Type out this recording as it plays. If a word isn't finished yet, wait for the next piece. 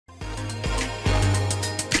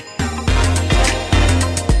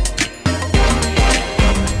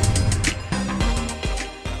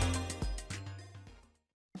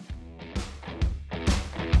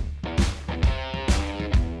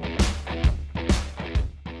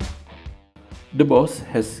The boss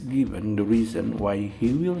has given the reason why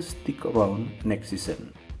he will stick around next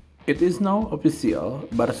season. It is now official.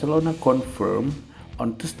 Barcelona confirmed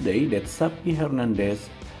on Tuesday that Xavi Hernández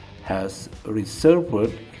has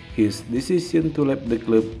reserved his decision to leave the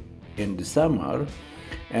club in the summer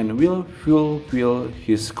and will fulfill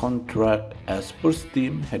his contract as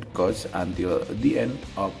first-team head coach until the end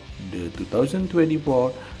of the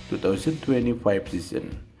 2024-2025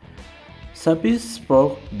 season. Xavi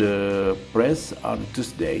spoke the press on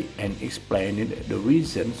Tuesday and explained the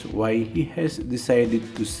reasons why he has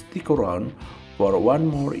decided to stick around for one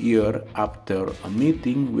more year after a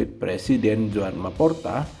meeting with President Joan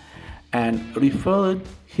Laporta, and revealed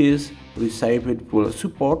his received full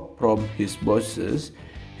support from his bosses,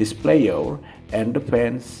 his players, and the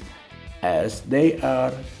fans as they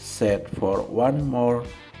are set for one more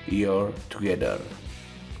year together.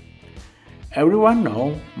 Everyone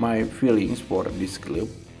knows my feelings for this club.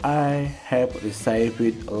 I have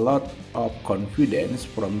received a lot of confidence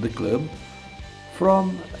from the club,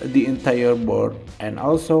 from the entire board, and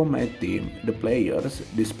also my team, the players.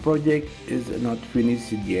 This project is not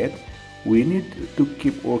finished yet. We need to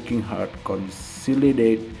keep working hard,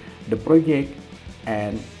 consolidate the project,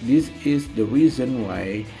 and this is the reason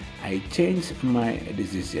why I changed my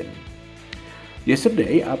decision.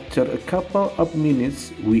 Yesterday, after a couple of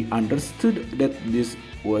minutes, we understood that this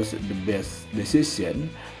was the best decision.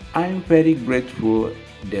 I'm very grateful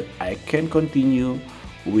that I can continue.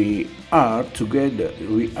 We are together.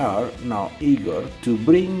 We are now eager to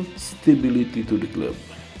bring stability to the club.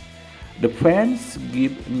 The fans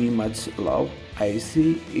give me much love. I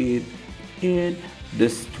see it in the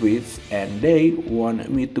streets and they want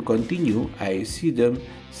me to continue. I see them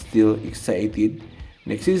still excited.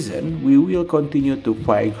 Next season, we will continue to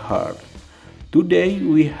fight hard. Today,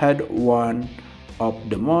 we had one of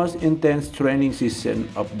the most intense training seasons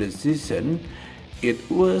of the season. It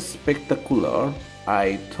was spectacular.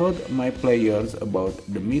 I told my players about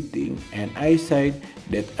the meeting and I said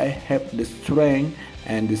that I have the strength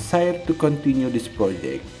and desire to continue this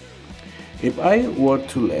project. If I were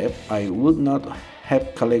to leave, I would not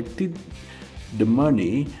have collected the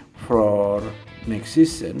money for next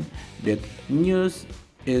season. That news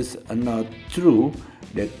is not true.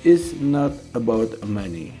 That is not about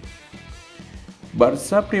money.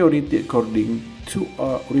 Barca's priority, according to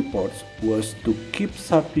reports, was to keep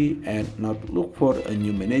Xavi and not look for a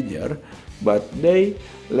new manager, but they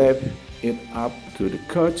left it up to the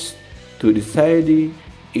coach to decide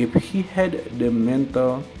if he had the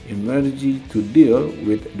mental energy to deal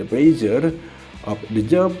with the pressure of the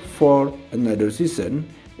job for another season.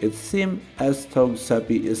 It seems as though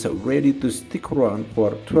Xavi is ready to stick around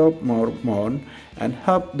for 12 more months and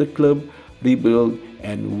help the club rebuild,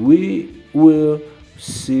 and we will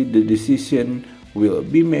see the decision will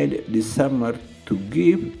be made this summer to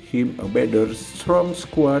give him a better, strong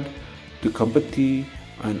squad to compete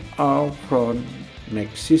on all fronts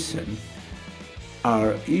next season.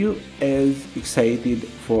 Are you as excited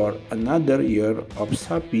for another year of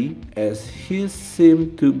Xavi as he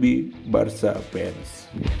seems to be Barca fans?